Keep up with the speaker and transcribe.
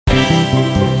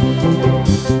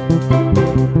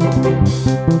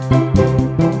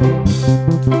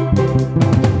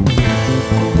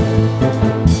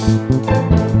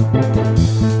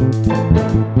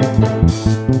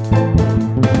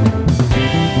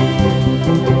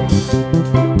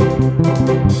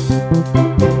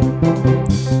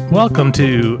welcome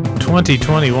to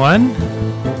 2021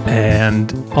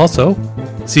 and also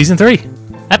Season 3.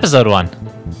 Episode 1.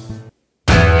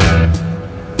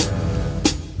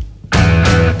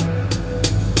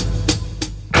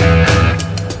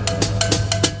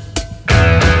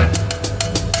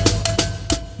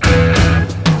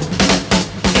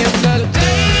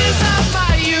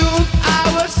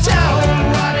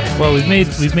 Well,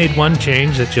 we've made one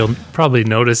change that you'll probably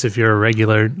notice if you're a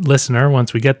regular listener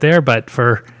once we get there, but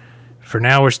for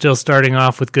now we're still starting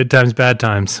off with good times, bad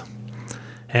times.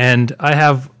 And I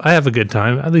have a good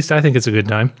time. At least I think it's a good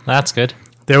time. That's good.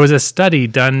 There was a study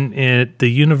done at the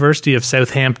University of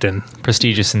Southampton.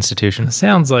 Prestigious institution.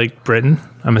 Sounds like Britain,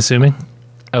 I'm assuming.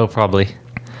 Oh, probably.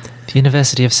 The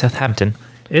University of Southampton.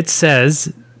 It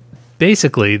says,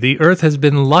 basically, the Earth has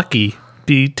been lucky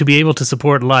to be able to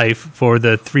support life for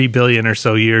the 3 billion or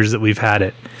so years that we've had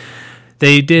it.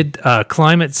 They did a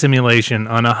climate simulation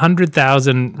on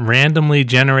 100,000 randomly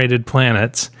generated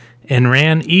planets and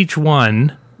ran each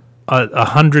one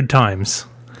 100 times.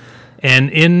 And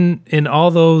in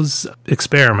all those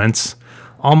experiments,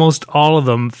 almost all of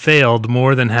them failed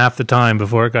more than half the time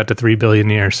before it got to 3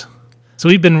 billion years. So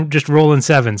we've been just rolling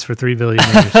sevens for 3 billion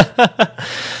years.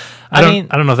 I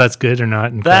don't know if that's good or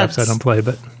not, and perhaps I don't play,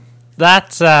 but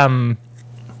that's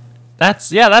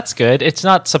good. It's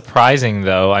not surprising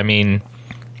though. I mean,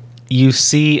 you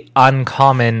see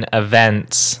uncommon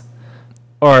events,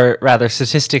 or rather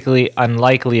statistically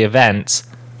unlikely events,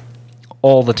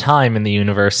 all the time in the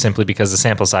universe simply because the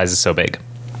sample size is so big.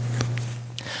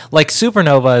 Like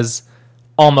supernovas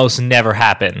almost never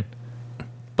happen,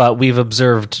 but we've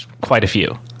observed quite a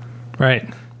few.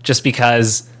 Right. Just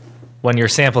because when your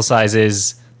sample size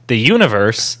is the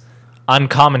universe,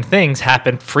 uncommon things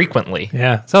happen frequently.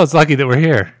 Yeah. So it's lucky that we're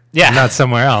here. Yeah. And not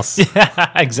somewhere else.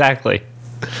 Yeah, exactly.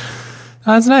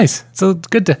 Oh, that's nice. So it's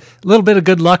good a little bit of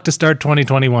good luck to start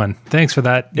 2021. Thanks for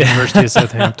that, University of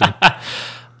Southampton.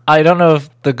 I don't know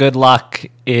if the good luck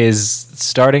is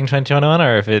starting 2021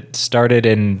 or if it started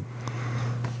in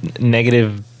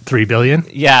negative 3 billion.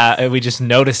 Yeah, we just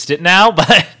noticed it now,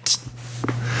 but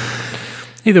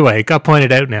either way, it got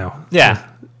pointed out now. Yeah.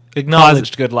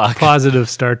 Acknowledged good luck. Positive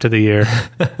start to the year.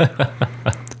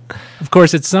 Of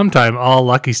course, it's sometime all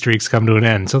lucky streaks come to an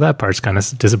end, so that part's kind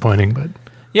of disappointing. But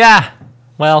yeah,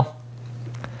 well,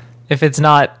 if it's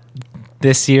not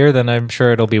this year, then I'm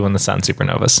sure it'll be when the sun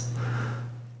supernovas.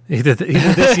 Either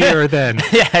this year or then.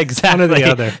 Yeah, exactly. One or the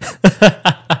other.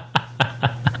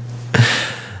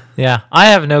 Yeah, I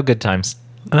have no good times.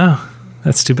 Oh,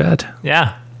 that's too bad.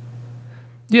 Yeah.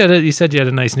 Yeah, you said you had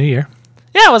a nice New Year.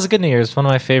 Yeah, it was a good New Year's. One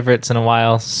of my favorites in a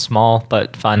while. Small,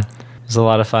 but fun. It was a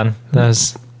lot of fun. That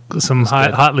was some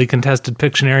hotly contested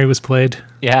Pictionary was played.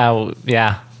 Yeah,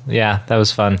 that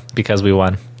was fun because we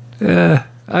won. Yeah,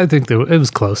 I think it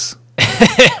was close.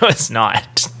 It was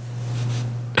not.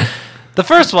 The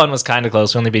first one was kind of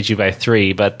close. We only beat you by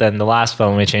 3, but then the last one,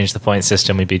 when we changed the point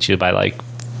system, we beat you by like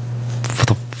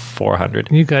 400.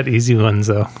 You got easy ones,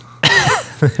 though.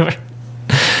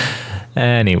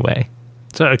 Anyway.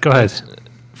 So, go ahead.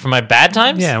 For my bad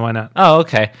times? Yeah, why not? Oh,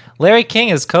 okay. Larry King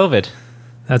is COVID.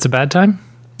 That's a bad time?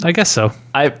 I guess so.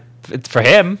 For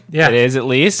him, yeah, it is at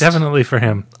least. Definitely for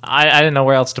him. I didn't know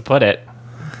where else to put it.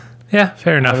 Yeah,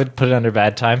 fair enough. I would put it under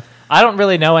bad time. I don't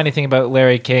really know anything about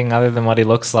Larry King other than what he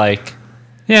looks like.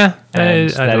 Yeah. And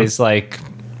that he's like,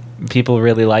 people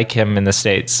really like him in the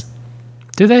States.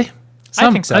 Do they?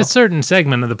 I think so. A certain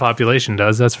segment of the population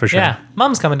does, that's for sure. Yeah.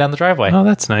 Mom's coming down the driveway. Oh,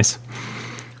 that's nice.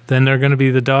 Then they're going to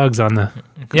be the dogs on the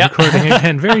recording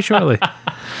again very shortly.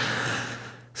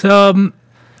 So,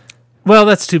 well,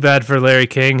 that's too bad for Larry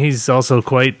King. He's also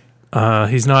quite,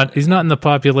 he's not in the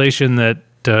population that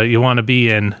you want to be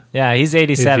in. Yeah, he's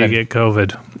 87. If you get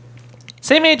COVID.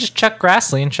 Same age as Chuck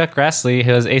Grassley, and Chuck Grassley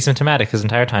was asymptomatic his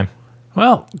entire time.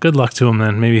 Well, good luck to him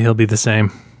then. Maybe he'll be the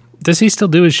same. Does he still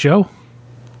do his show?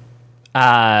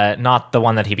 Not the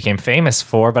one that he became famous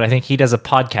for, but I think he does a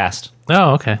podcast.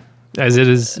 Oh, okay. As it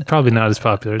is probably not as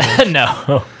popular.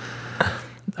 No.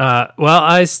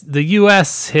 The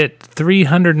U.S. hit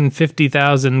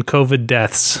 350,000 COVID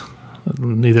deaths,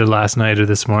 either last night or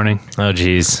this morning. Oh,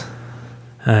 geez.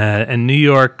 And New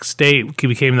York State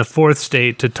became the 4th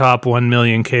state to top 1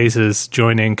 million cases,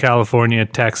 joining California,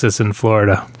 Texas, and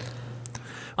Florida.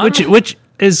 Which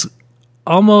is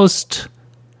almost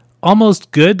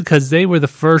good because they were the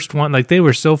first one. Like, they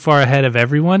were so far ahead of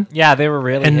everyone. Yeah, they were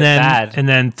really bad. And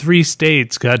then 3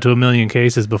 states got to 1 million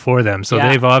cases before them. So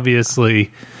they've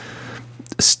obviously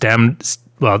stemmed.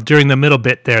 Well, during the middle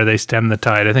bit there, they stemmed the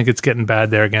tide. I think it's getting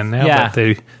bad there again now. Yeah.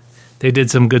 But they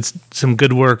did some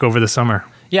good work over the summer.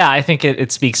 Yeah, I think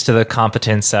it speaks to the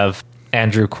competence of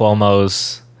Andrew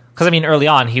Cuomo's, because I mean, early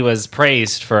on he was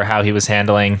praised for how he was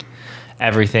handling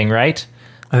everything, right?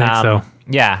 I think so.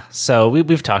 Yeah, so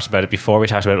we've talked about it before. We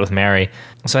talked about it with Mary.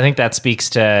 So I think that speaks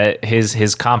to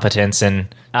his competence.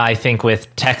 And I think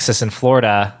with Texas and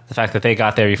Florida, the fact that they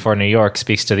got there before New York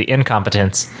speaks to the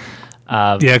incompetence.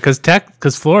 Yeah,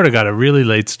 because Florida got a really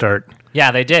late start.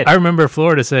 Yeah, they did. I remember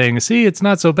Florida saying, "See, it's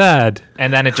not so bad,"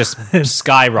 And then it just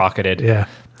skyrocketed. Yeah.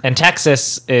 And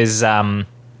Texas is,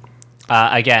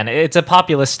 again, it's a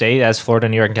populous state, as Florida,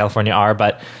 New York, and California are.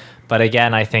 But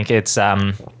again, I think it's,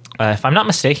 if I'm not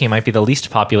mistaken, it might be the least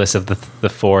populous of the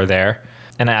four there.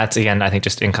 And that's, again, I think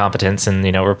just incompetence and,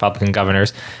 Republican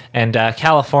governors. And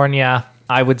California,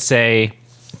 I would say,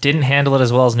 didn't handle it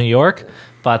as well as New York,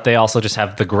 but they also just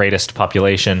have the greatest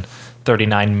population,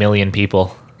 39 million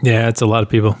people. Yeah, it's a lot of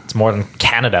people. It's more than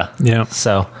Canada. Yeah.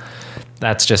 So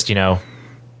that's just,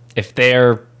 if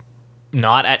they're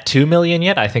not at 2 million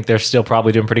yet, I think they're still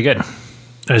probably doing pretty good.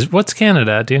 What's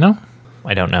Canada at? Do you know?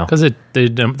 I don't know. Because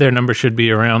their number should be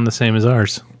around the same as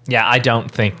ours. Yeah, I don't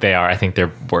think they are. I think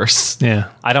they're worse. Yeah.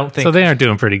 I don't think so. They aren't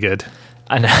doing pretty good.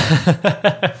 I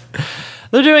know.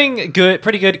 They're doing good,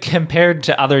 pretty good compared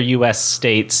to other U.S.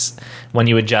 states when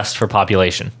you adjust for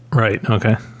population. Right.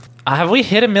 Okay. Have we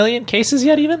hit 1 million cases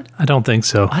yet? Even? I don't think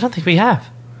so. I don't think we have.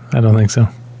 I don't think so.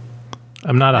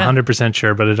 I'm not 100%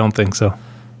 sure, but I don't think so.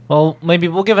 Well, maybe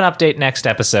we'll give an update next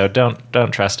episode.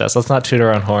 Don't trust us. Let's not toot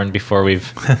our own horn before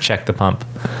we've checked the pump.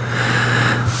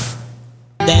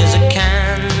 There's a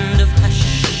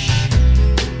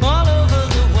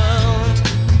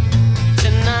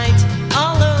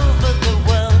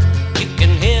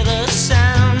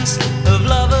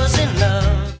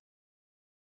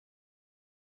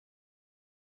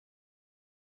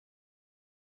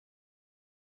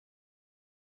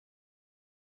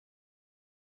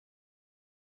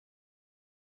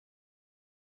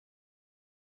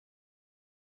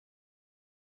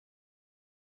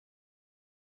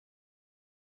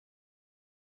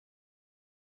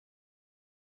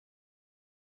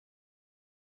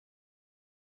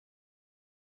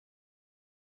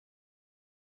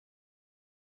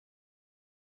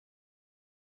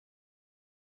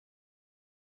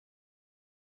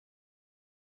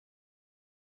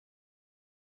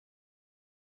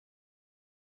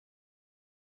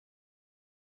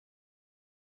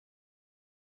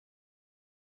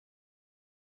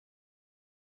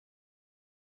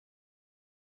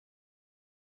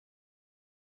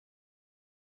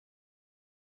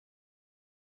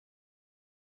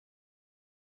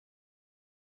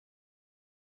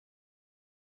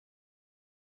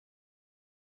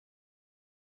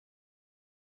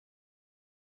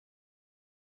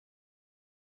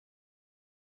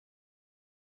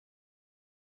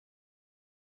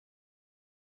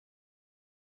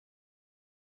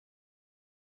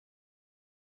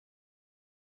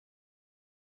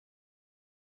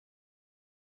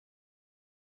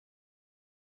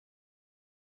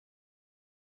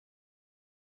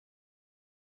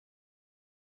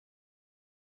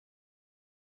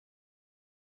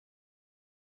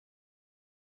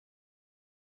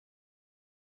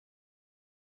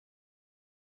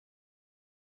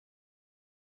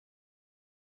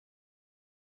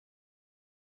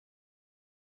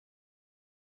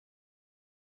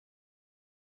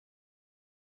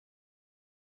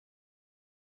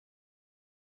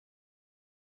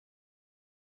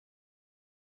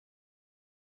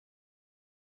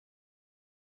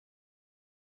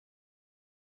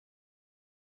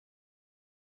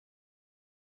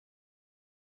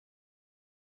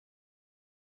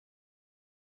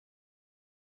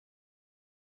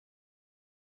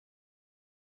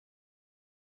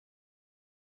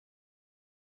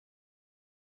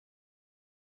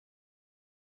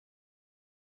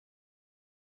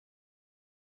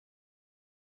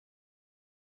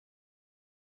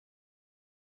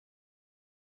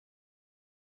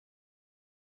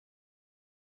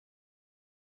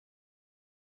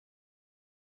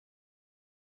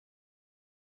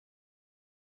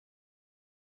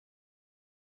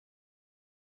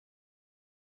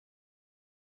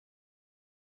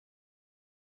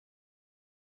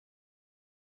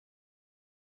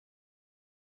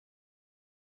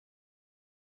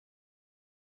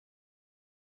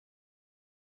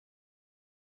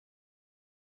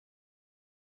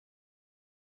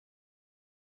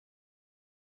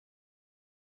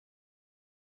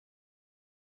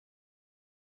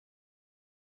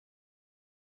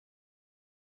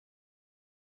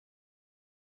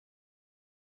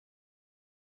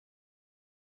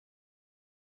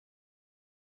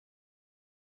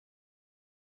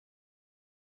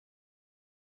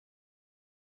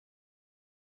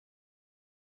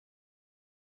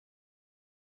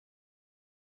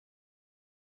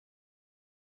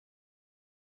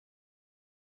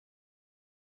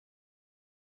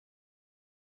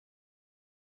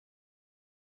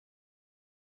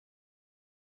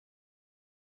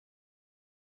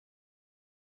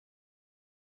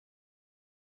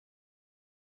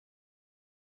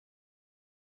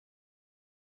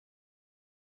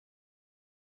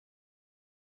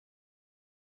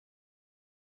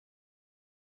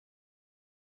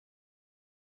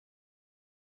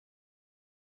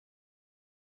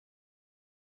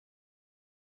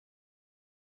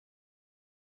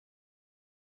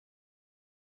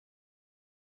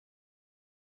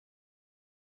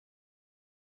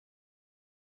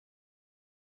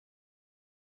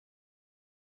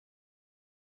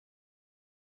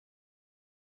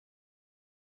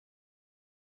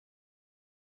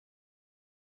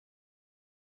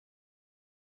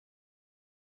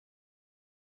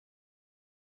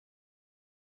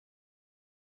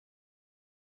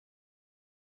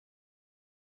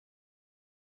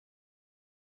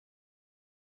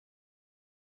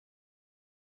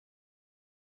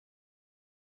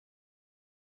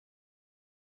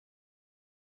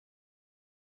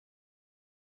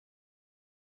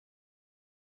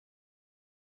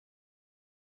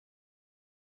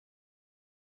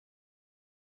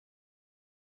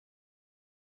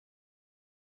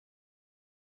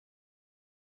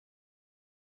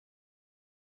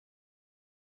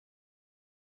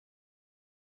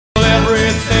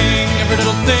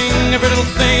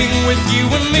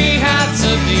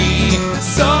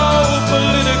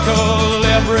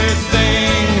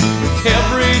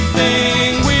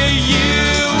everything with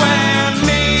you and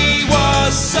me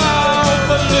was so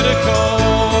political.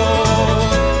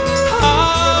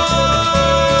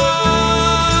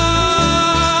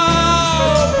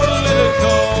 Oh,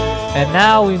 political. And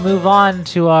now we move on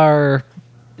to our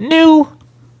new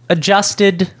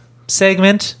adjusted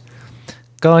segment.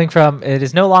 Going from, it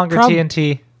is no longer TNT. What do you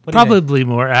think? Probably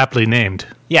more aptly named.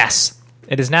 Yes,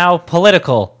 it is now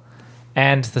political.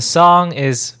 And the song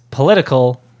is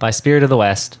Political by Spirit of the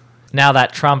West. Now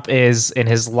that Trump is in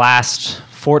his last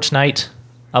fortnight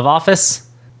of office,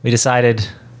 we decided...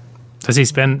 Does he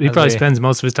spend? He probably spends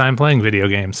most of his time playing video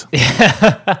games.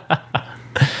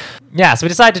 Yeah, so we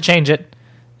decided to change it.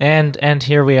 And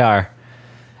here we are.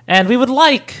 And we would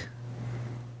like...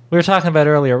 We were talking about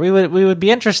earlier, we would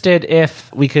be interested if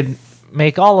we could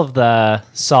make all of the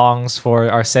songs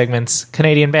for our segments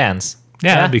Canadian bands.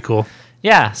 Yeah, that'd be cool.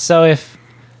 Yeah, so if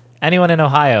anyone in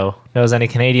Ohio knows any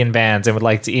Canadian bands and would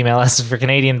like to email us for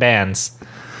Canadian bands,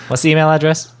 what's the email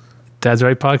address?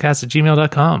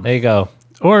 dadsrightpodcast@gmail.com. There you go.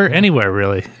 Or anywhere,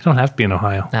 really. You don't have to be in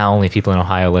Ohio. Now only people in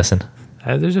Ohio listen.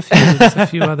 There's a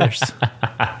few others.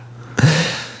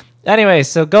 Anyway,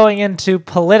 so going into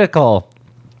political...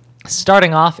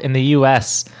 Starting off in the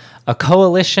U.S., a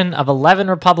coalition of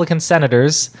 11 Republican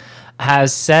senators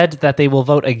has said that they will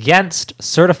vote against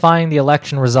certifying the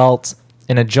election results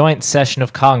in a joint session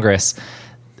of Congress.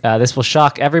 This will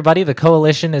shock everybody. The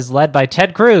coalition is led by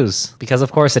Ted Cruz, because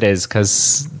of course it is,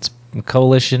 because it's a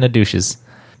coalition of douches.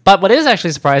 But what is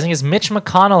actually surprising is Mitch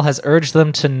McConnell has urged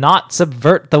them to not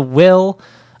subvert the will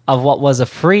of what was a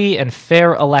free and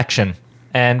fair election,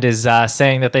 and is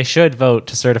saying that they should vote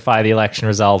to certify the election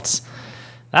results.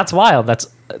 That's wild.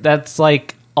 That's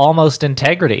like almost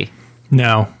integrity.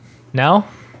 No,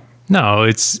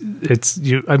 it's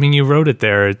you. I mean, you wrote it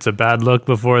there. It's a bad look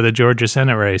before the Georgia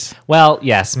Senate race. Well,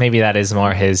 yes, maybe that is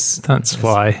more his. That's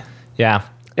why. Yeah,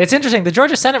 it's interesting. The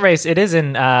Georgia Senate race. It is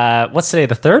in what's today?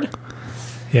 The 3rd.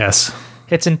 Yes,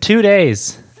 it's in 2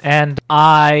 days. And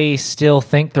I still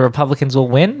think the Republicans will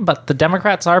win, but the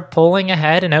Democrats are pulling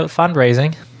ahead and out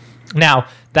fundraising. Now,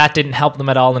 that didn't help them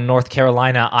at all in North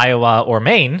Carolina, Iowa, or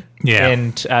Maine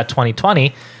in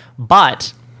 2020.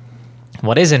 But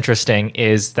what is interesting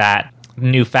is that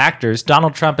new factors,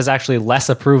 Donald Trump is actually less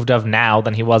approved of now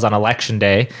than he was on Election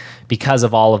Day because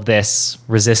of all of this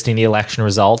resisting the election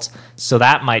results. So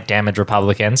that might damage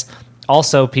Republicans.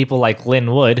 Also, people like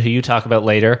Lynn Wood, who you talk about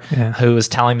later, who is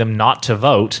telling them not to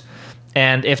vote.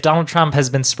 And if Donald Trump has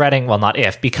been spreading, well, not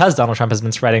if, because Donald Trump has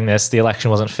been spreading this, the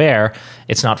election wasn't fair,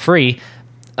 it's not free,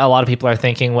 a lot of people are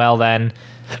thinking, well, then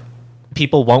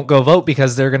people won't go vote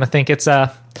because they're going to think it's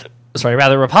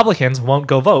Republicans won't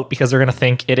go vote because they're going to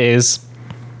think it is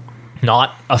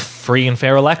not a free and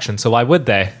fair election. So why would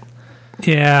they?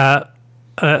 Yeah,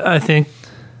 I think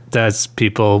that's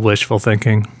people wishful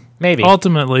thinking. Maybe.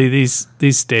 Ultimately, these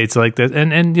states like that,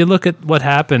 and you look at what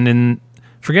happened in,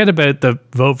 forget about the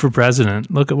vote for president,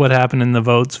 look at what happened in the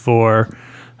votes for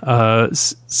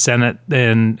Senate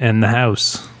and the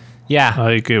House. Yeah.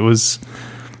 Like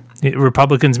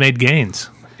Republicans made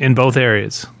gains in both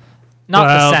areas.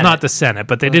 Not the Senate,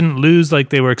 but they didn't lose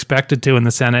like they were expected to in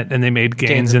the Senate, and they made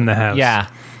gains in the House. Yeah.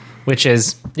 Which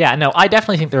is, no, I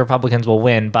definitely think the Republicans will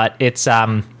win, but it's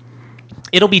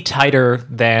it'll be tighter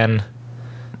than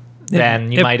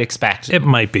you might expect. It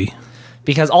might be.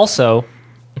 Because also,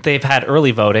 they've had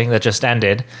early voting that just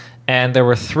ended, and there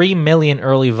were 3 million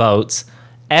early votes.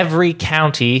 Every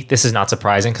county, this is not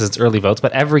surprising because it's early votes,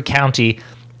 but every county,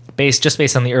 based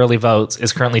on the early votes,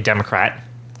 is currently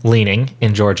Democrat-leaning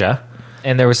in Georgia.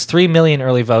 And there was 3 million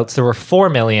early votes. There were 4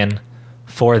 million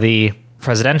for the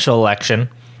presidential election,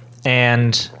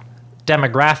 and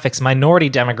minority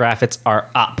demographics are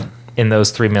up in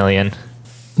those 3 million.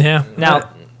 Yeah.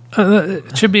 Now...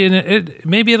 it should be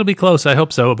maybe it'll be close. I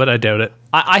hope so, but I doubt it.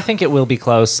 I think it will be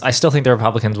close. I still think the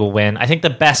Republicans will win. I think the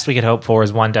best we could hope for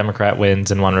is 1 Democrat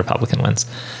wins and 1 Republican wins,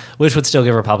 which would still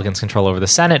give Republicans control over the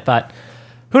Senate, but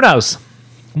who knows?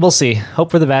 We'll see.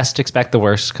 Hope for the best, expect the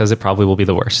worst, because it probably will be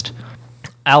the worst.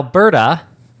 Alberta,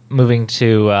 moving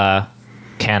to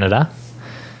Canada,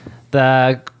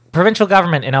 the provincial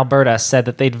government in Alberta said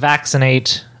that they'd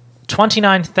vaccinate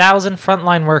 29,000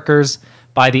 frontline workers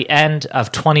by the end of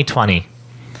 2020.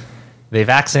 They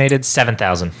vaccinated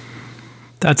 7,000.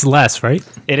 That's less, right?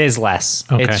 It is less.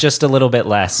 Okay. It's just a little bit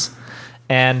less.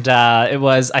 And it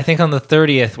was, I think, on the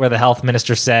 30th where the health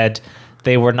minister said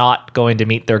they were not going to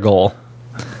meet their goal.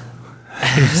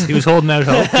 He was holding out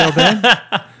hope till then.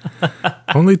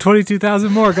 Only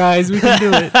 22,000 more, guys. We can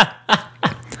do it.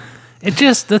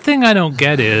 The thing I don't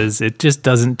get is it just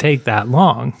doesn't take that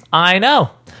long. I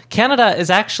know. Canada is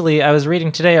actually, I was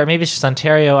reading today, or maybe it's just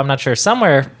Ontario, I'm not sure,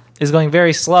 somewhere is going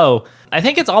very slow. I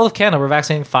think it's all of Canada. We're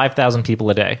vaccinating 5,000 people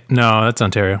a day. No, that's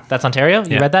Ontario. That's Ontario?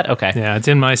 You Yeah. read that? Okay. Yeah, it's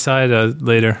in my side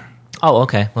later. Oh,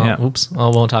 okay. Well, Yeah. oops.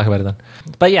 Well, we won't talk about it then.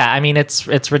 But yeah, I mean, it's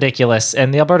ridiculous.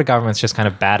 And the Alberta government's just kind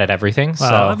of bad at everything.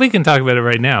 Well, So we can talk about it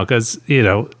right now because,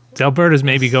 Alberta's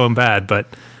maybe going bad, but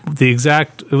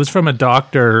it was from a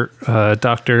doctor,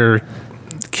 Dr.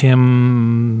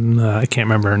 Kim, I can't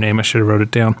remember her name. I should have wrote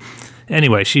it down.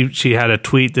 Anyway, she had a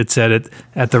tweet that said,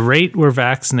 at the rate we're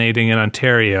vaccinating in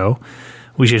Ontario,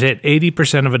 we should hit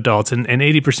 80% of adults. And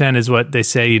 80% is what they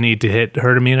say you need to hit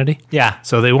herd immunity. yeah.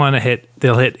 So they'll hit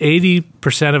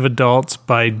 80% of adults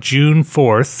by June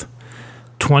 4th,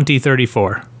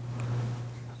 2034.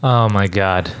 Oh my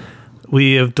God.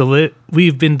 We've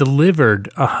been delivered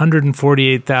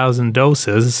 148,000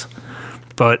 doses,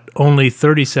 but only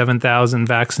 37,000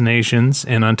 vaccinations,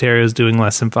 and Ontario's doing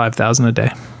less than 5,000 a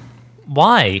day.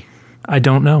 Why? I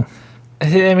don't know.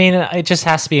 I mean, it just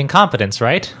has to be incompetence,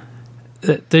 right?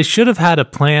 They should have had a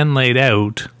plan laid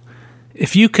out.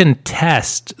 If you can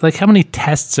test, like how many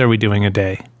tests are we doing a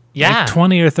day? Yeah. Like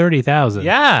 20 or 30,000.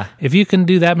 Yeah. If you can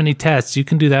do that many tests, you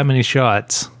can do that many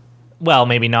shots. Well,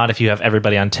 maybe not if you have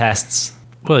everybody on tests.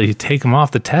 Well, you take them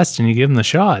off the test and you give them the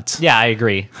shots. Yeah, I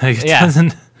agree. Like, it Yeah.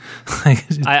 doesn't. Like,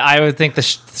 I would think the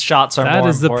shots are that more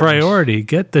is the important. priority.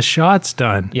 Get the shots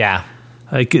done. Yeah.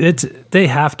 Like they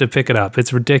have to pick it up.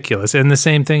 It's ridiculous. And the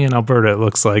same thing in Alberta, it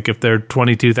looks like, if they're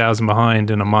 22,000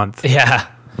 behind in a month. Yeah.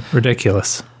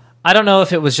 Ridiculous. I don't know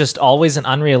if it was just always an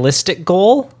unrealistic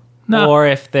goal No. or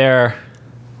if they're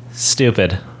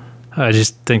stupid. I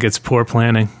just think it's poor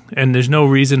planning. And there's no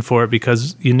reason for it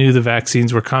because you knew the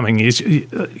vaccines were coming.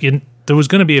 There was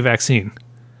going to be a vaccine.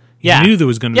 Yeah. You knew there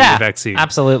was going to Yeah, be a vaccine.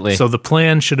 absolutely. So the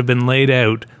plan should have been laid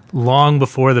out long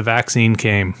before the vaccine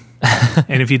came.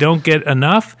 And if you don't get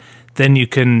enough, then you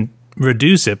can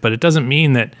reduce it. But it doesn't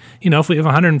mean that, if we have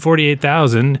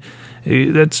 148,000,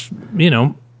 that's,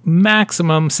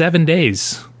 maximum 7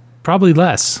 days, probably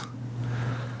less.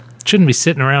 Shouldn't be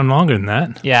sitting around longer than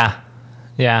that. Yeah.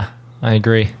 Yeah, I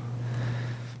agree.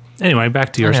 Anyway,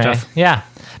 back to your Okay. stuff. Yeah.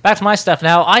 Back to my stuff.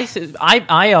 Now,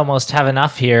 I almost have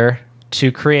enough here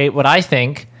to create what I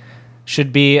think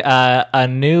should be a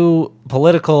new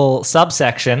political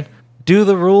subsection. Do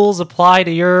the rules apply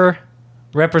to your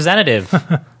representative?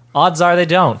 Odds are they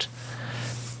don't.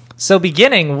 So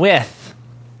beginning with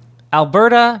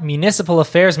Alberta Municipal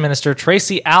Affairs Minister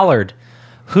Tracy Allard,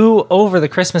 who over the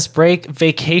Christmas break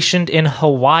vacationed in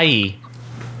Hawaii.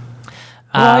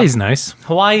 Hawaii's nice.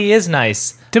 Hawaii is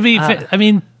nice. To be fair, I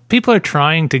mean, people are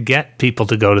trying to get people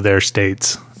to go to their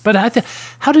states. But how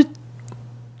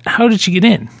did she get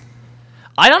in?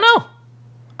 I don't know.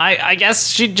 I guess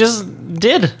she just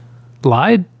did.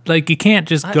 Lied? Like, you can't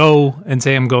just go and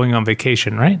say I'm going on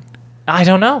vacation, right? I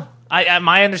don't know.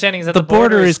 My understanding is that The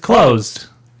border is closed.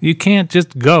 You can't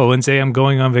just go and say I'm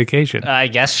going on vacation. I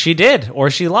guess she did, or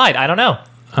she lied. I don't know.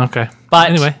 Okay. But-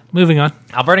 anyway, moving on.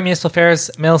 Alberta Municipal Affairs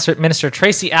Minister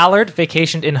Tracy Allard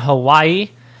vacationed in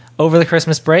Hawaii over the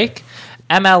Christmas break.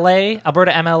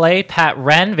 Alberta MLA Pat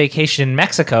Wren vacationed in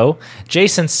Mexico.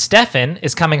 Jason Steffen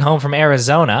is coming home from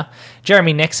Arizona.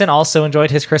 Jeremy Nixon also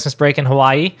enjoyed his Christmas break in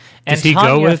Hawaii. And Does he go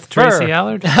Tanya with Furr- Tracy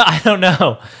Allard? I don't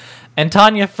know. And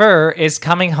Tanya Furr is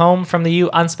coming home from the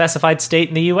unspecified state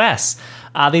in the U.S.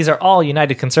 These are all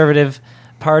United Conservative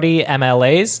Party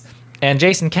MLAs. And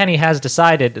Jason Kenney has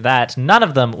decided that none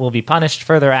of them will be punished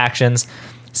for their actions,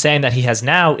 saying that he has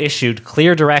now issued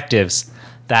clear directives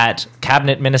that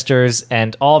cabinet ministers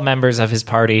and all members of his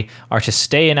party are to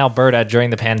stay in Alberta during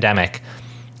the pandemic.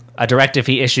 A directive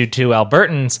he issued to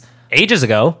Albertans ages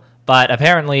ago, but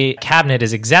apparently cabinet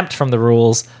is exempt from the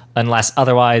rules unless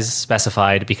otherwise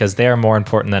specified because they're more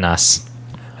important than us.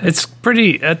 That's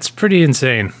pretty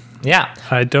insane. Yeah,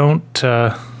 I don't,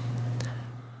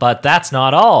 but that's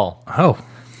not all. oh.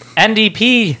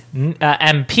 NDP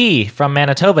MP from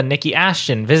Manitoba, Nikki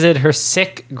Ashton, visited her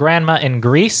sick grandma in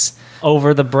Greece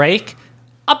over the break.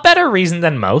 A better reason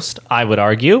than most, I would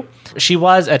argue. She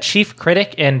was a chief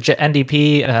critic in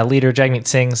NDP leader Jagmeet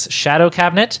Singh's shadow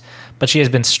cabinet, but she has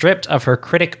been stripped of her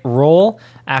critic role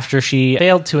after she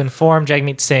failed to inform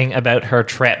Jagmeet Singh about her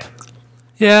trip.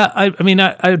 Yeah, I mean,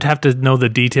 I would have to know the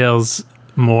details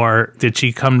more. Did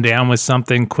she come down with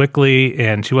something quickly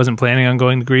and she wasn't planning on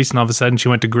going to Greece and all of a sudden she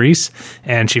went to Greece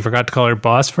and she forgot to call her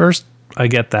boss first? I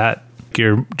get that.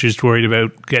 You're just worried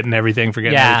about getting everything,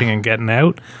 forgetting everything and getting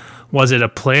out. Was it a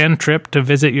planned trip to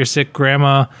visit your sick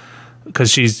grandma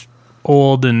because she's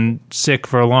old and sick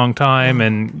for a long time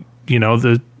and,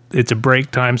 it's a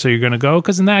break time so you're going to go?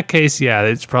 Because in that case, yeah,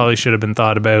 it probably should have been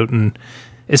thought about. And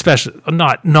especially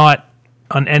not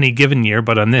on any given year,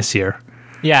 but on this year.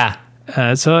 Yeah.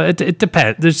 So it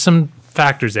depends. There's some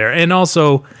factors there, and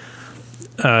also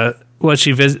I'm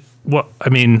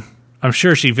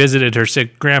sure she visited her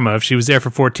sick grandma. If she was there for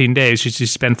 14 days, should she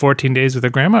spend 14 days with her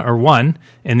grandma, or one,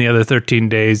 and the other 13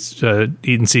 days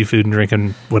eating seafood and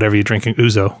drinking whatever you're drinking,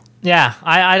 ouzo? Yeah,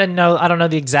 I don't know. I don't know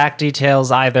the exact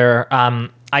details either.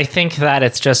 I think that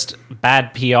it's just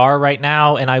bad PR right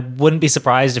now, and I wouldn't be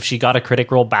surprised if she got a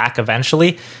critic role back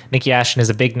eventually. Nikki Ashton is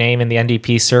a big name in the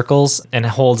NDP circles and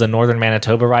holds a northern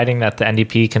Manitoba riding that the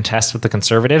NDP contests with the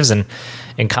Conservatives, and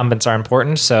incumbents are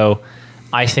important. So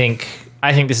I think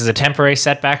this is a temporary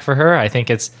setback for her. I think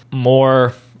it's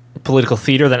more political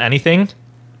theater than anything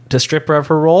to strip her of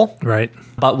her role. Right.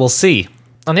 But we'll see.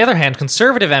 On the other hand,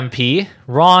 Conservative MP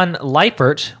Ron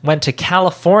Leipert went to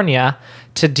California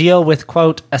to deal with,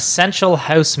 quote, essential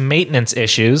house maintenance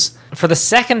issues for the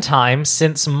second time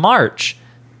since March.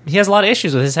 He has a lot of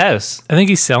issues with his house. I think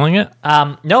he's selling it.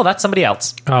 No, that's somebody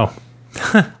else. Oh.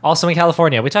 Also in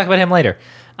California. We talk about him later.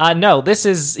 No,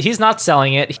 he's not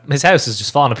selling it. His house is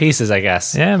just falling to pieces, I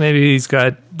guess. Yeah, maybe he's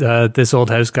got this old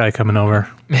house guy coming over,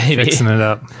 Maybe. fixing it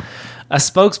up. A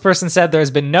spokesperson said there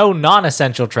has been no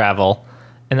non-essential travel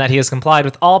and that he has complied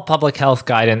with all public health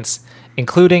guidance,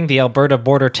 including the Alberta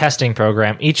border testing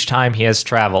program, each time he has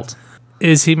traveled.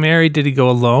 Is he married? Did he go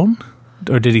alone?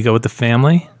 Or did he go with the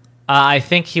family? I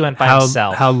think he went by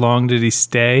himself. How long did he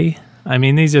stay? I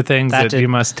mean, these are things that you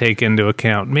must take into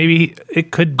account. Maybe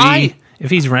it could be, if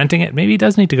he's renting it, maybe he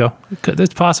does need to go.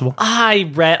 That's possible. I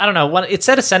don't know, when it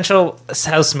said essential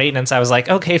house maintenance, I was like,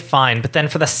 okay, fine. But then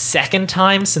for the second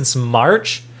time since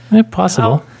March?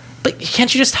 Possible. But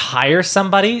can't you just hire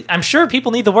somebody? I'm sure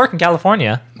people need the work in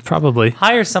California. Probably.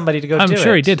 Hire somebody to go do it. I'm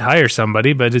sure he did hire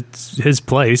somebody, but it's his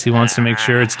place. He wants to make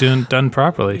sure it's done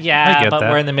properly. Yeah, I get but that.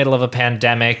 we're in the middle of a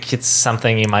pandemic. It's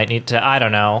something you might need to, I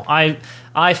don't know.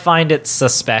 I find it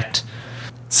suspect.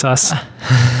 Sus.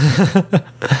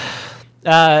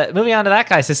 Moving on to that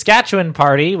guy, Saskatchewan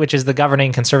Party, which is the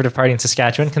governing Conservative Party in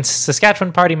Saskatchewan.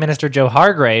 Saskatchewan Party Minister Joe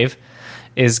Hargrave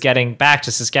is getting back to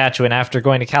Saskatchewan after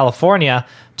going to California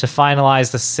to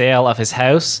finalize the sale of his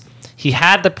house. He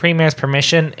had the Premier's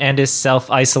permission and is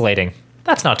self-isolating.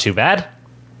 That's not too bad.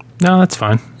 No, that's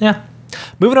fine. Yeah.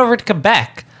 Moving over to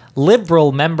Quebec,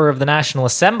 Liberal member of the National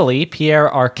Assembly, Pierre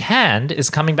Arcand, is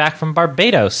coming back from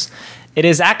Barbados. It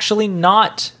is actually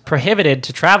not prohibited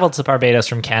to travel to Barbados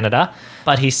from Canada,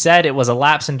 but he said it was a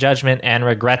lapse in judgment and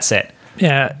regrets it.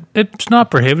 Yeah, it's not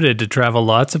prohibited to travel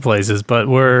lots of places, but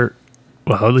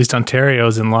at least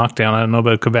Ontario's in lockdown. I don't know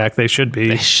about Quebec. They should be.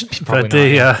 They should be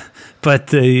probably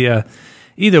but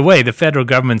either way, the federal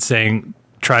government's saying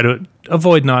try to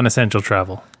avoid non-essential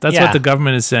travel. That's what the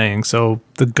government is saying. So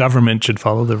the government should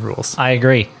follow the rules. I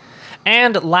agree.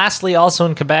 And lastly, also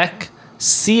in Quebec,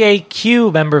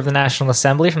 CAQ, member of the National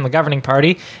Assembly from the governing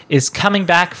party, is coming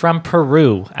back from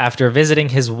Peru after visiting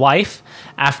his wife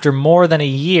after more than a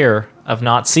year of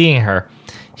not seeing her.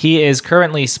 He is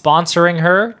currently sponsoring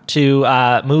her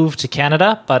to move to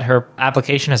Canada, but her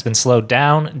application has been slowed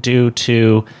down due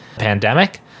to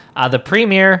pandemic. The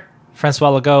Premier,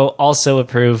 Francois Legault, also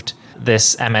approved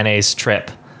this MNA's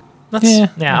trip. That's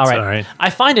all right. I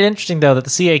find it interesting, though, that the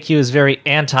CAQ is very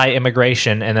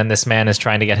anti-immigration, and then this man is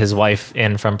trying to get his wife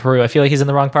in from Peru. I feel like he's in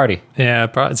the wrong party. Yeah,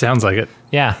 it sounds like it.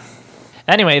 Yeah.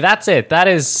 Anyway, that's it. That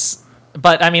is...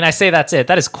 But, I mean, I say that's it.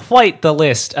 That is quite the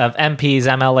list of MPs,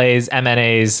 MLAs,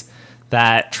 MNAs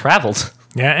that traveled.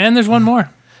 Yeah, and there's one more.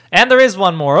 And there is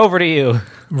one more. Over to you.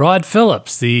 Rod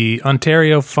Phillips, the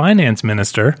Ontario Finance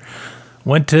Minister,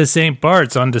 went to St.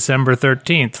 Bart's on December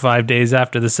 13th, 5 days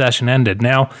after the session ended.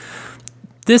 Now,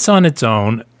 this on its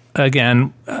own,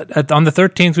 again, on the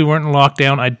 13th, we weren't in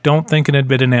lockdown. I don't think it had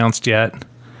been announced yet.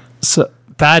 So,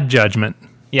 bad judgment.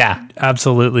 Yeah.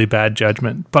 Absolutely bad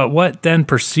judgment. But what then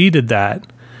preceded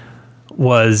that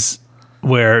was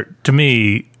where, to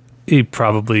me, he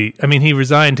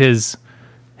resigned his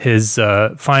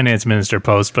finance minister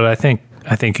post, but I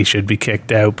think he should be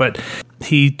kicked out. But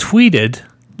he tweeted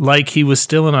like he was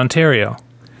still in Ontario.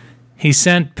 He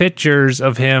sent pictures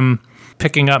of him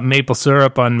picking up maple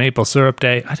syrup on Maple Syrup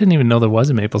Day. I didn't even know there was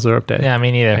a Maple Syrup Day. Yeah,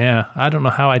 me neither. Yeah, I don't know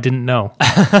how I didn't know.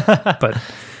 But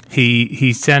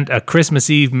he sent a Christmas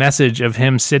Eve message of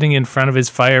him sitting in front of his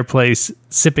fireplace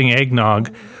sipping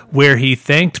eggnog, where he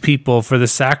thanked people for the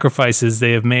sacrifices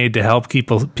they have made to help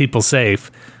people safe,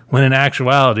 when in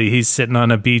actuality he's sitting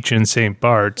on a beach in St.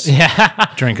 Bart's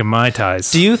drinking Mai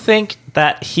Tais. Do you think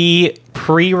that he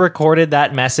pre-recorded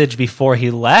that message before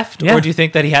he left? Yeah. Or do you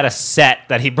think that he had a set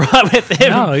that he brought with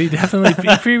him? No, he definitely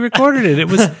pre-recorded it. It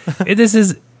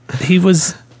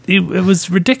was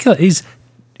ridiculous.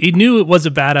 He knew it was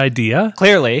a bad idea.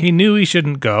 Clearly. He knew he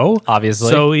shouldn't go. Obviously.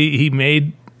 So he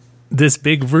made this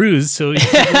big ruse so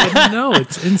people wouldn't know.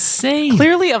 It's insane.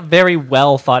 Clearly a very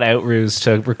well thought out ruse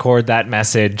to record that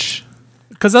message.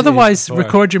 Because otherwise, Ford.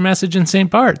 record your message in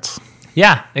St. Bart's.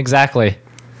 Yeah, exactly.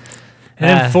 And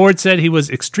then Ford said he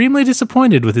was extremely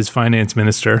disappointed with his finance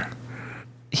minister.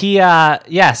 He,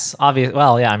 yes, obvious.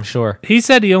 Well, yeah, I'm sure. He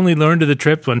said he only learned of the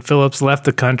trip when Phillips left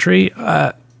the country.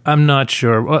 I'm not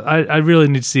sure. Well, I really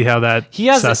need to see how that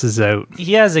susses out.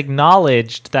 He has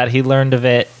acknowledged that he learned of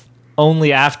it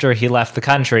only after he left the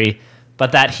country,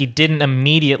 but that he didn't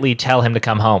immediately tell him to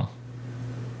come home.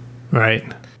 Right.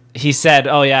 He said,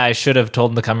 oh yeah, I should have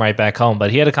told him to come right back home. But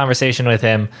he had a conversation with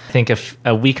him, I think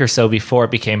a week or so before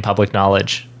it became public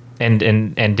knowledge, and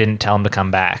didn't tell him to come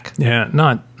back. Yeah,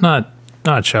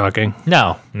 not shocking.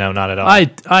 No, not at all.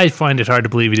 I find it hard to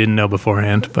believe he didn't know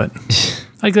beforehand, but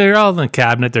like they're all in the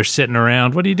cabinet, they're sitting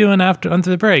around. What are you doing after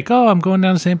the break? Oh, I'm going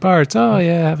down to St. Bart's. Oh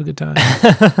yeah, have a good time.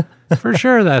 For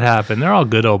sure that happened. They're all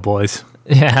good old boys.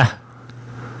 Yeah.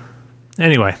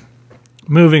 Anyway,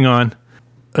 moving on.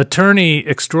 Attorney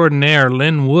extraordinaire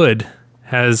Lynn Wood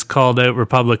has called out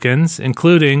Republicans,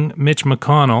 including Mitch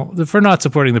McConnell, for not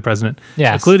supporting the president.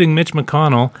 Yes. Including Mitch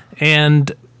McConnell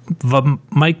and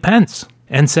Mike Pence,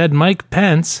 and said Mike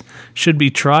Pence should be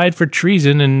tried for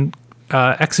treason and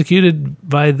executed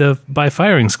by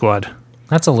firing squad.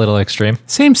 That's a little extreme.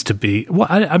 Seems to be. Well,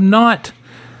 I'm not.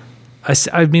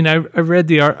 I mean, I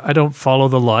read I don't follow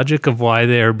the logic of why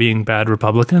they are being bad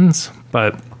Republicans,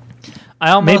 but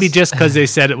maybe just because they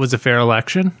said it was a fair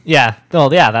election. Yeah.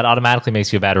 Well, yeah, that automatically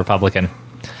makes you a bad Republican.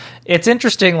 It's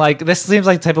interesting. Like, this seems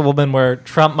like the type of woman where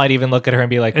Trump might even look at her and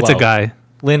be like, It's a guy.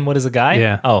 Lynn Wood is a guy?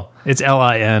 Yeah. Oh. It's Lin.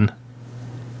 I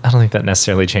don't think that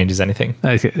necessarily changes anything.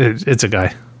 It's a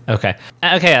guy. Okay.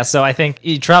 Okay, so I think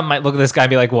Trump might look at this guy and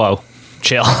be like, whoa,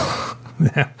 chill.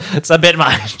 It's a bit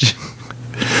much.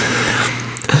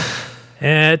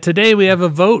 Today we have a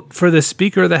vote for the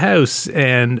Speaker of the House,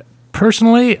 and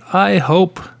personally, I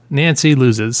hope Nancy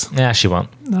loses. Yeah, she won't.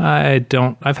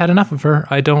 I've had enough of her.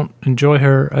 I don't enjoy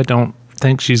her. I don't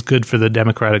think she's good for the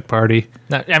Democratic Party.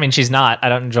 No, I mean, she's not. I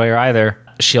don't enjoy her either.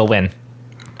 She'll win.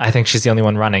 I think she's the only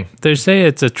one running. They say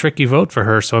it's a tricky vote for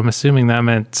her, so I'm assuming that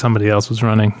meant somebody else was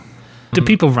running. Do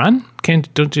people run?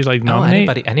 Don't you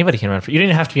nominate? Anybody can run for. You don't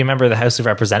even have to be a member of the House of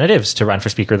Representatives to run for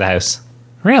Speaker of the House.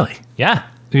 Really? Yeah.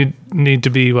 You need to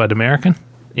be American?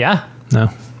 Yeah. No.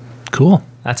 Cool.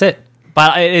 That's it.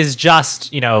 But it is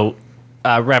just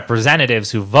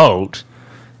representatives who vote.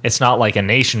 It's not like a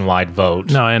nationwide vote.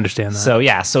 No, I understand that. So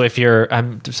yeah. So if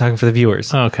I'm talking for the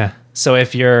viewers. Oh, okay. So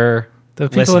if you're the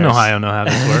people in Ohio know how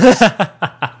this works.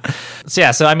 So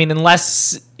yeah. So I mean,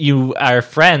 unless you are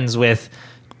friends with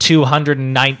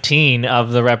 219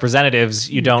 of the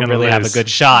representatives, you don't really have a good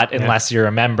shot unless you're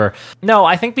a member. No,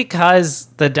 I think because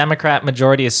the Democrat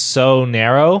majority is so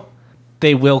narrow,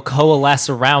 they will coalesce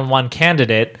around one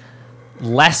candidate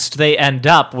lest they end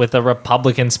up with a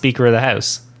Republican Speaker of the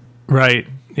House. Right.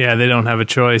 Yeah, they don't have a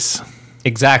choice.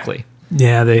 Exactly.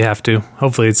 Yeah, they have to.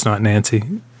 Hopefully it's not Nancy.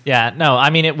 Yeah, no,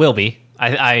 I mean, it will be.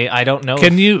 I don't know.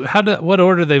 What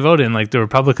order do they vote in? Like the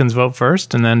Republicans vote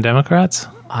first and then Democrats?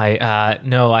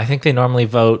 No, I think they normally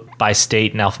vote by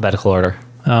state in alphabetical order.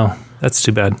 Oh, that's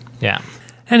too bad. Yeah.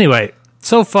 Anyway,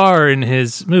 so far in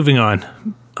his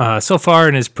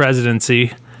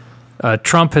presidency,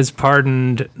 Trump has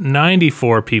pardoned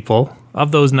 94 people.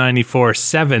 Of those 94,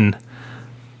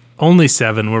 only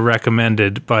seven were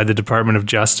recommended by the Department of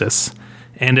Justice.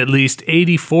 And at least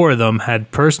 84 of them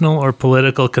had personal or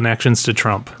political connections to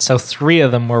Trump. So 3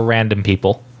 of them were random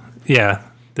people. Yeah.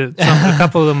 A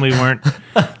couple of them we weren't.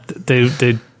 There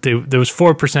was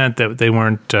 4% that they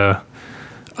weren't.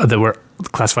 That were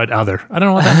classified other. I don't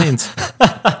know what that means.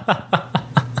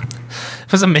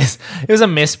 It was a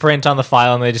misprint on the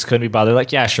file, and they just couldn't be bothered.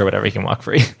 Like, yeah, sure, whatever, you can walk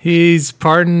free. He's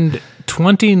pardoned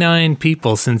 29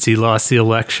 people since he lost the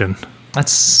election.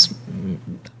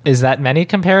 Is that many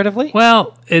comparatively?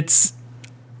 Well,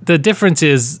 the difference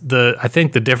is the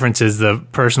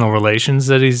personal relations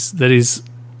that he's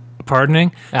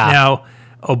pardoning. Now,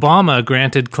 Obama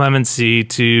granted clemency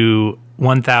to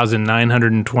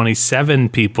 1,927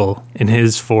 people in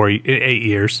his 8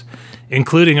 years,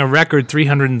 including a record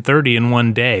 330 in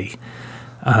one day.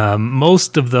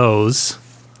 Most of his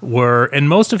were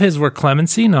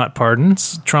clemency, not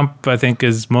pardons. Trump, I think,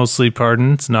 is mostly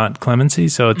pardons, not clemency,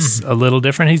 so it's a little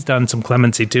different. He's done some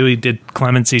clemency, too. He did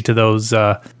clemency to those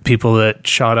people that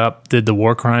did the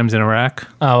war crimes in Iraq.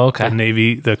 Oh, okay. The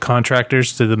Navy, the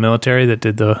contractors to the military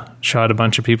that shot a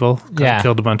bunch of people,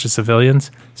 killed a bunch of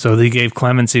civilians. So they gave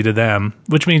clemency to them,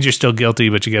 which means you're still guilty,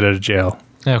 but you get out of jail.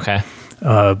 Okay.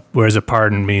 whereas a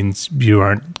pardon means you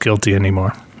aren't guilty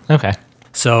anymore. Okay.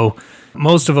 So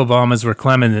most of Obama's were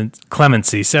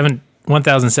clemency,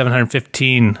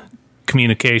 1,715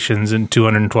 communications and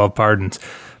 212 pardons.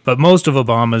 But most of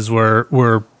Obama's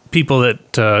were people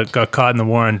that got caught in the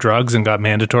war on drugs and got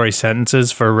mandatory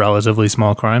sentences for relatively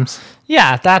small crimes.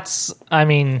 Yeah, that's, I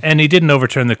mean... And he didn't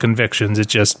overturn the convictions.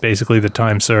 It's just basically the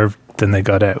time served, then they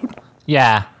got out.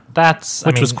 Yeah, that's...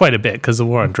 Which was quite a bit, because the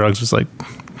war on drugs was like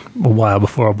a while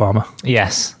before Obama.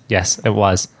 Yes, it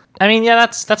was. I mean, yeah,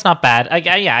 that's not bad.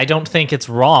 I don't think it's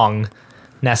wrong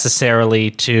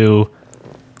necessarily to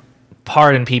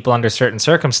pardon people under certain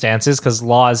circumstances, because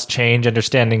laws change,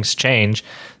 understandings change.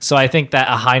 So I think that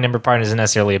a high number of pardons isn't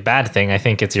necessarily a bad thing. I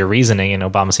think it's your reasoning, and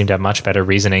Obama seemed to have much better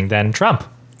reasoning than Trump.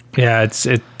 Yeah, it's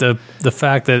the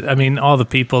fact that, I mean, all the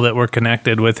people that were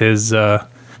connected with his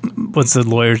what's the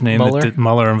lawyer's name? Mueller? That did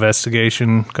Mueller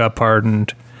investigation got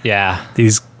pardoned. Yeah.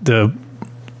 The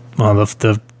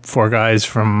 4 guys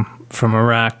from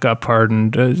Iraq got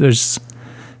pardoned.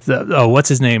 What's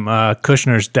his name?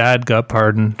 Kushner's dad got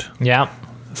pardoned. Yeah.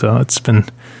 So it's been.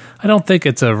 I don't think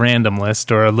it's a random list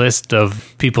or a list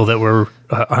of people that were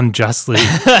unjustly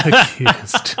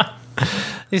accused.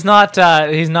 He's not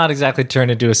exactly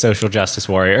turned into a social justice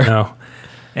warrior. No.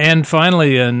 And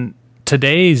finally, in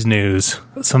today's news,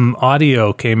 some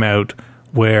audio came out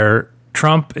where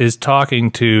Trump is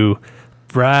talking to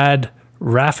Brad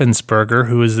Raffensperger,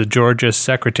 who is the Georgia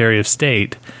Secretary of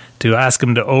State, to ask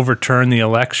him to overturn the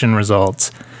election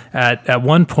results. At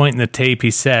one point in the tape,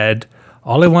 he said,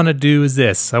 "All I want to do is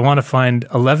this. I want to find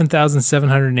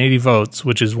 11,780 votes,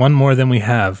 which is one more than we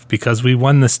have, because we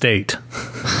won the state."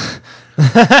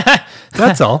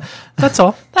 That's all. That's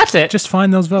all. That's it. Just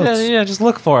find those votes. Yeah, just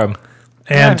look for them.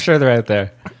 And I'm sure they're out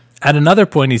there. at another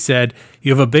point, he said,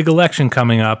 "You have a big election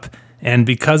coming up, and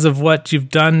because of what you've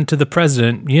done to the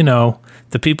president, you know,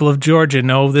 the people of Georgia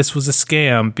know this was a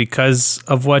scam. Because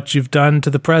of what you've done to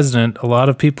the president, a lot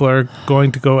of people are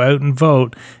going to go out and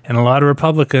vote, and a lot of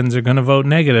Republicans are going to vote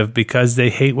negative because they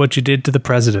hate what you did to the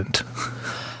president."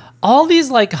 All these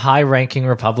like high-ranking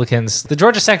Republicans, the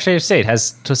Georgia Secretary of State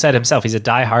has said himself he's a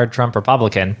diehard Trump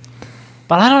Republican,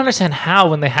 but I don't understand how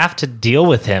when they have to deal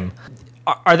with him.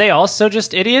 Are they also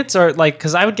just idiots? Or like,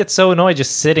 because I would get so annoyed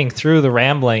just sitting through the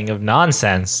rambling of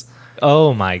nonsense.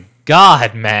 Oh my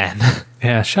God, man.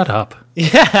 Yeah, shut up.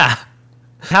 Yeah.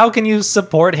 How can you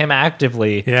support him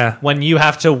actively Yeah. when you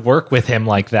have to work with him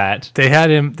like that? They had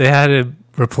him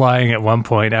replying at one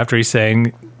point after he's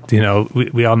saying, you know,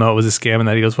 we all know it was a scam, and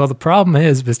that he goes, "Well, the problem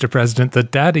is, Mr. President, the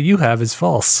data you have is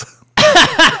false."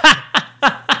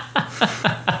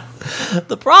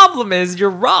 The problem is you're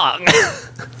wrong.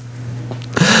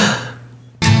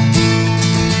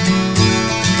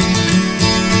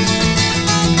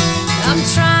 I'm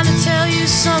trying to tell you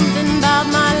something about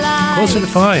my life. Closer to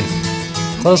fine.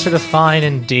 Closer to fine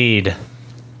indeed.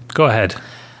 Go ahead.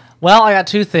 Well, I got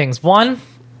two things. One,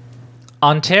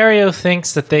 Ontario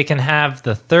thinks that they can have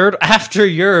the third, after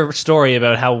your story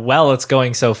about how well it's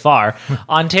going so far,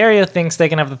 Ontario thinks they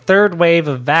can have the third wave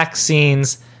of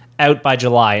vaccines out by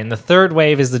July, and the third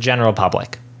wave is the general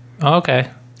public. Okay.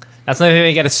 That's the only thing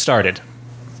they get it started.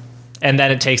 And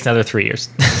then it takes another 3 years.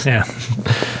 Yeah.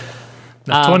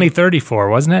 2034,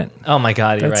 wasn't it? Oh my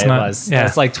God, you're That's right, not- it was. yeah.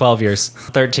 It's like 12 years.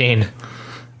 13.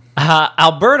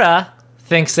 Alberta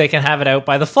thinks they can have it out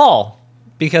by the fall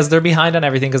because they're behind on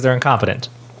everything because they're incompetent.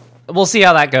 We'll see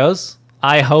how that goes.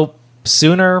 I hope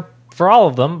sooner for all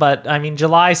of them, but I mean,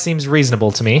 July seems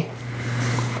reasonable to me.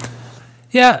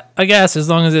 Yeah, I guess, as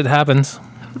long as it happens.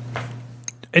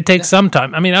 It takes some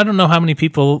time. I mean, I don't know how many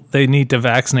people they need to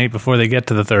vaccinate before they get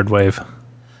to the third wave.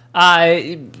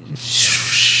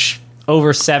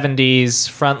 Over 70s,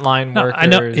 frontline No, workers. I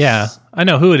know. Yeah, I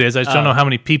know who it is. I just don't know how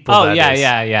many people. Oh, that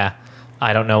yeah, is. yeah.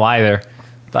 I don't know either.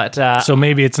 But So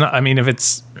maybe it's not. I mean, if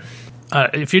it's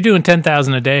if you're doing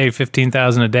 10,000 a day,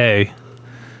 15,000 a day,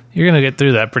 you're gonna get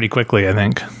through that pretty quickly, I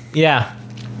think. yeah.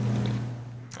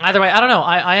 Either way, I don't know.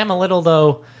 I am a little,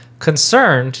 though,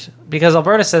 concerned because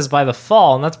Alberta says by the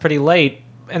fall, and that's pretty late,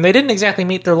 and they didn't exactly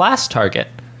meet their last target.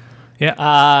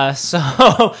 Yeah, So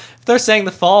if they're saying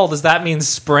the fall, does that mean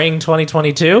spring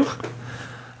 2022?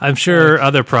 I'm sure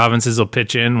other provinces will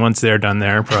pitch in once they're done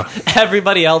there.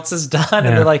 Everybody else is done, and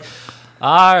Yeah. they're like,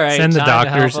 all right, Send the time to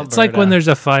help doctors. It's like when Alberta. there's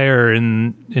a fire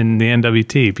in the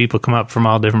NWT. People come up from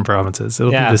all different provinces.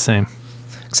 It'll Yeah. be the same.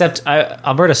 Except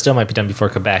Alberta still might be done before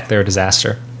Quebec. They're a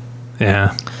disaster.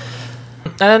 Yeah.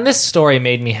 And then this story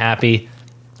made me happy.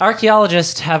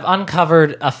 Archaeologists have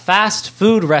uncovered a fast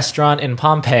food restaurant in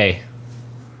Pompeii.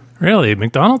 Really?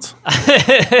 McDonald's?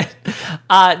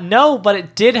 No, but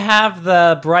it did have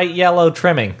the bright yellow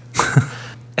trimming.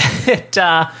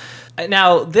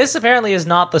 Now, this apparently is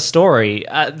not the story.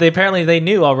 They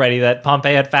knew already that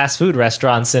Pompeii had fast food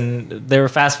restaurants, and there were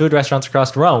fast food restaurants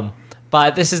across Rome.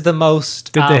 But this is the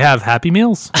most... Did they have Happy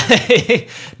Meals?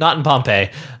 Not in Pompeii.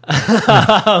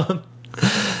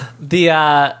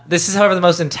 This is, however, the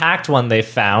most intact one they've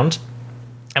found.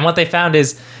 And what they found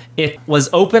is it was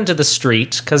open to the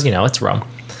street, because, it's Rome.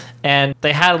 And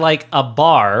they had, like, a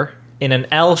bar in an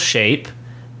L shape,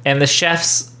 and the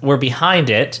chefs were behind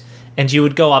it, and you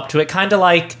would go up to it, kind of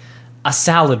like a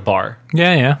salad bar.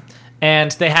 Yeah.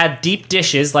 And they had deep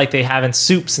dishes like they have in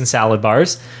soups and salad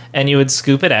bars, and you would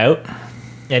scoop it out,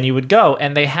 and you would go.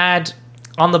 And they had,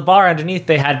 on the bar underneath,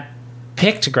 they had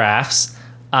pictographs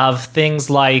of things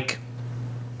like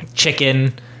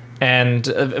chicken and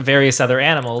various other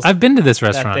animals. I've been to this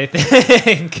that restaurant. they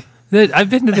think... I've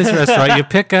been to this restaurant. You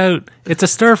pick out. It's a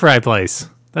stir fry place.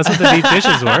 That's what the deep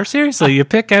dishes were. Seriously, you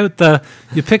pick out your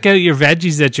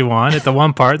veggies that you want at the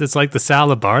one part that's like the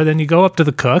salad bar. Then you go up to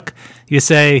the cook. You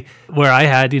say, where I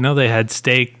had, they had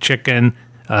steak, chicken,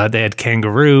 they had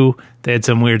kangaroo, they had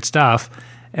some weird stuff,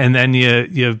 and then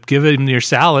you give them your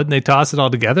salad, and they toss it all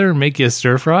together and make you a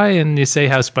stir fry, and you say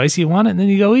how spicy you want it, and then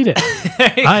you go eat it.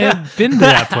 I have been to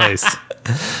that place.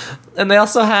 And they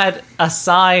also had a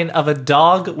sign of a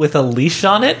dog with a leash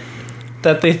on it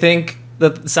that they think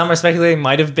that some are speculating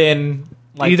might have been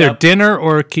like Either dinner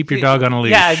or keep your dog on a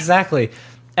leash. Yeah, exactly.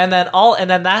 And then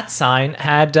that sign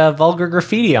had vulgar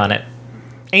graffiti on it,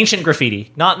 ancient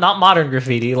graffiti, not modern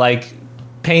graffiti, like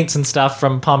paints and stuff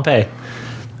from Pompeii.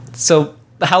 So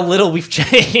how little we've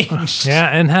changed. Yeah,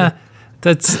 and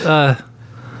that's how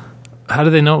do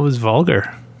they know it was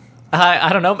vulgar?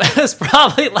 I don't know. It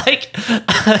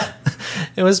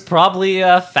was probably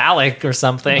phallic or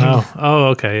something. Oh,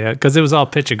 okay, yeah, because it was all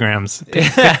pictograms,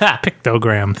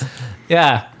 pictograms.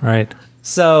 Yeah. Right.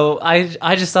 So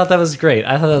I just thought that was great.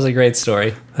 I thought that was a great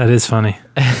story. That is funny.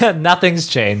 Nothing's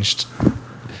changed.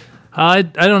 I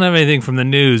don't have anything from the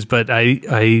news, but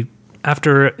I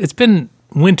after it's been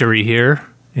wintry here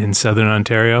in southern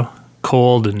Ontario,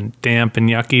 cold and damp and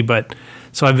yucky, but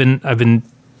so I've been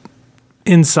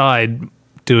inside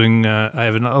doing I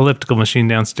have an elliptical machine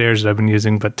downstairs that I've been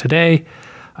using, but today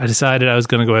I decided I was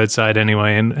going to go outside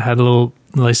anyway and had a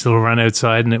nice little run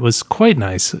outside, and it was quite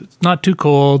nice. It's not too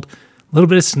cold, a little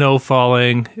bit of snow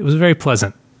falling. It was very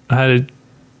pleasant.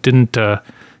 Didn't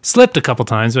slipped a couple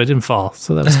times, but I didn't fall,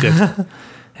 so that was good.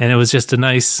 And it was just a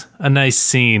nice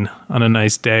scene on a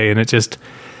nice day, and it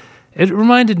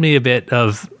reminded me a bit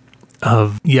of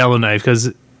Yellowknife,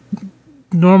 because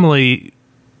normally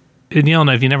in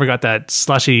Yellowknife you never got that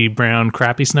slushy brown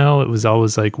crappy snow. It was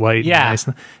always like white. Yeah. And nice,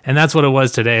 and that's what it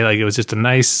was today. Like, it was just a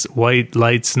nice white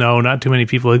light snow. Not too many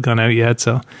people had gone out yet,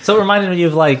 so it reminded me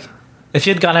of, like, if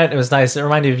you'd gone out and it was nice, it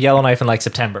reminded you of Yellowknife in like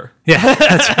September. yeah,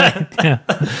 that's right. Yeah,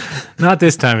 not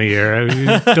this time of year. I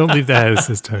mean, don't leave the house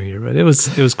this time of year, but it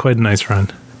was quite a nice run.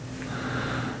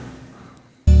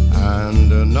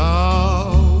 And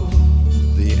now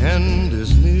the end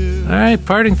is near. All right,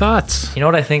 parting thoughts. You know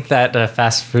what I think that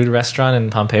fast food restaurant in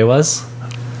Pompeii was?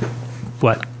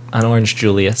 What? An Orange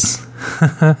Julius.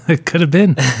 It could have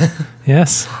been.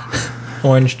 Yes.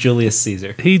 Orange Julius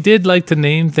Caesar. He did like to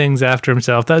name things after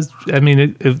himself.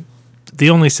 The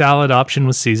only salad option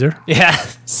was Caesar. Yeah.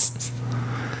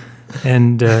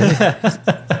 And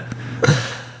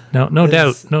no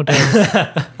doubt.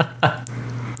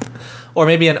 Or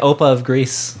maybe an Opa of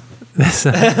Greece.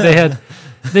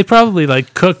 They probably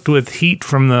like cooked with heat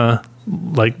from the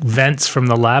like vents from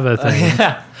the lava thing.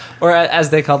 Yeah. Or as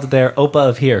they called it there, Opa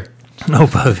of here.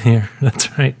 Opa of here.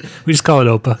 That's right. We just call it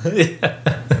Opa.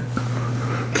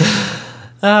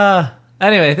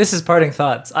 Anyway, this is parting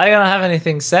thoughts. I don't have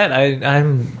anything set.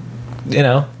 I'm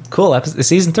cool.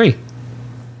 Season 3.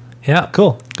 Yeah.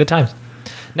 Cool. Good times.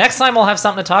 Next time we'll have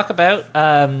something to talk about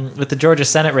with the Georgia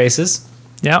Senate races.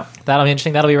 Yeah. That'll be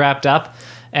interesting. That'll be wrapped up.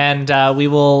 And we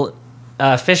will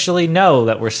officially know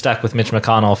that we're stuck with Mitch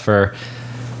McConnell for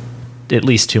at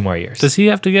least 2 more years. Does he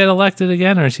have to get elected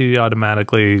again, or is he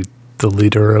automatically the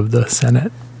leader of the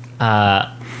Senate?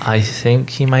 I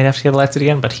think he might have to get elected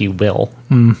again, but he will.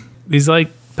 He's like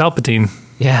Palpatine.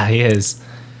 Yeah, he is.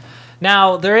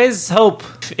 Now, there is hope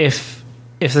if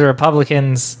the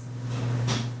Republicans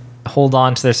hold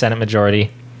on to their Senate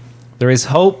majority. There is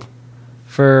hope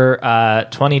for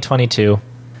 2022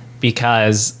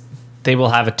 because they will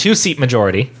have a 2-seat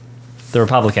majority, the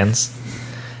Republicans,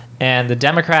 and the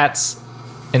Democrats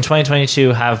in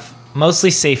 2022 have mostly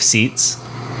safe seats,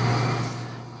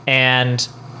 and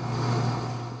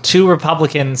 2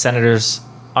 Republican senators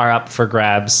are up for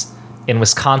grabs in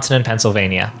Wisconsin and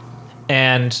Pennsylvania.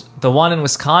 And the one in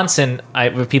Wisconsin,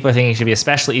 people are thinking should be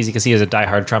especially easy because he is a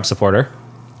diehard Trump supporter.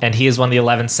 And he is one of the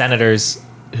 11 senators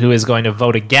who is going to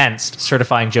vote against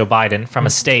certifying Joe Biden from a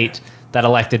state that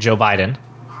elected Joe Biden.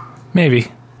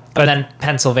 Maybe. But then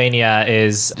Pennsylvania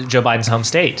is Joe Biden's home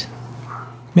state.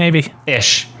 Maybe.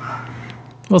 Ish.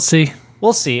 We'll see.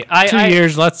 We'll see. 2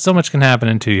 years, so much can happen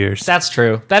in 2 years. That's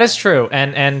true. That is true.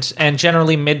 And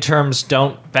generally midterms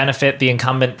don't benefit the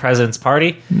incumbent president's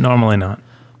party. Normally not.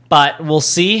 But we'll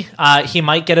see. He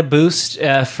might get a boost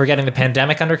for getting the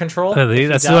pandemic under control.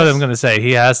 That's what I'm going to say.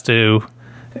 He has to.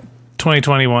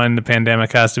 2021, the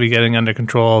pandemic has to be getting under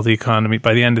control. The economy,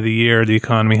 by the end of the year, the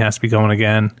economy has to be going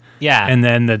again. Yeah. And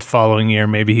then the following year,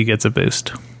 maybe he gets a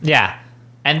boost. Yeah.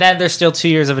 And then there's still 2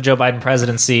 years of a Joe Biden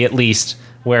presidency, at least,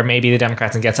 where maybe the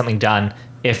Democrats can get something done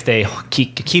if they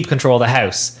keep control of the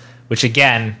House, which,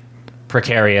 again,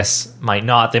 precarious. Might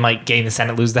not. They might gain the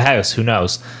Senate, lose the House. Who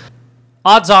knows?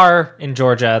 Odds are, in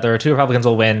Georgia, there are 2 Republicans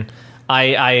will win.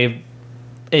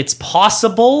 It's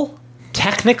possible,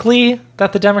 technically,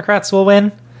 that the Democrats will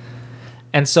win.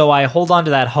 And so I hold on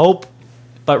to that hope.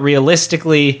 But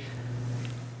realistically,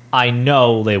 I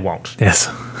know they won't. Yes.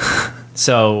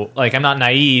 So, I'm not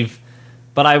naive,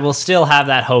 but I will still have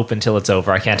that hope until it's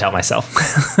over. I can't help myself.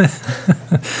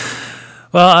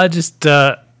 Well, I just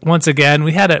once again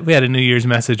we had a New Year's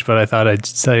message, but I thought I'd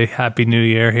say Happy New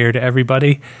Year here to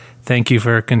everybody. Thank you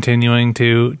for continuing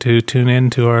to tune in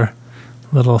to our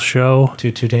little show.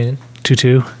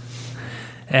 Tutu.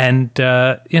 And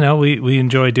we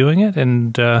enjoy doing it,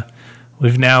 and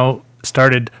we've now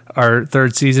started our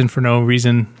 3rd season for no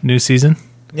reason, new season.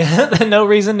 Yeah, no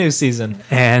reason, new season.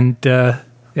 And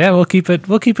we'll keep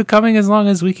it coming as long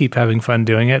as we keep having fun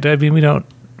doing it. I mean, we don't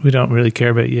really care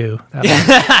about you.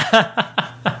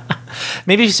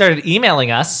 Maybe if you started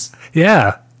emailing us,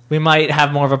 yeah, we might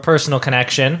have more of a personal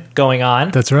connection going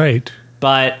on. That's right.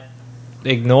 But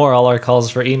ignore all our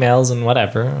calls for emails and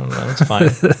whatever. It's fine.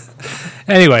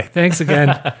 Anyway, thanks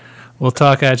again. We'll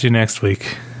talk at you next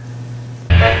week.